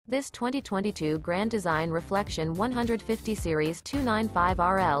This 2022 Grand Design Reflection 150 Series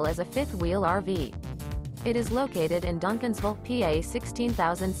 295RL is a fifth-wheel RV. It is located in Duncansville, PA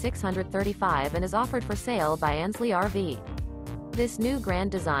 16635 and is offered for sale by Ansley RV. This new Grand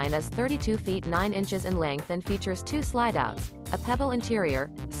Design is 32 feet 9 inches in length and features 2 slideouts, a Pebble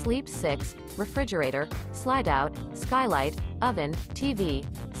interior, sleeps 6, refrigerator, slideout, skylight, oven, TV,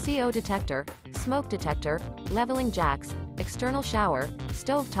 CO detector, smoke detector, leveling jacks, external shower,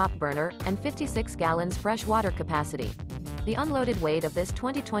 stove-top burner, and 56 gallons fresh water capacity. The unloaded weight of this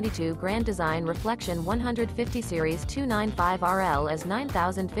 2022 Grand Design Reflection 150 Series 295RL is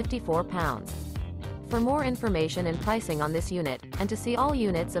 9,054 pounds. For more information and pricing on this unit, and to see all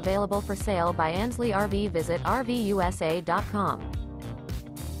units available for sale by Ansley RV, visit RVUSA.com.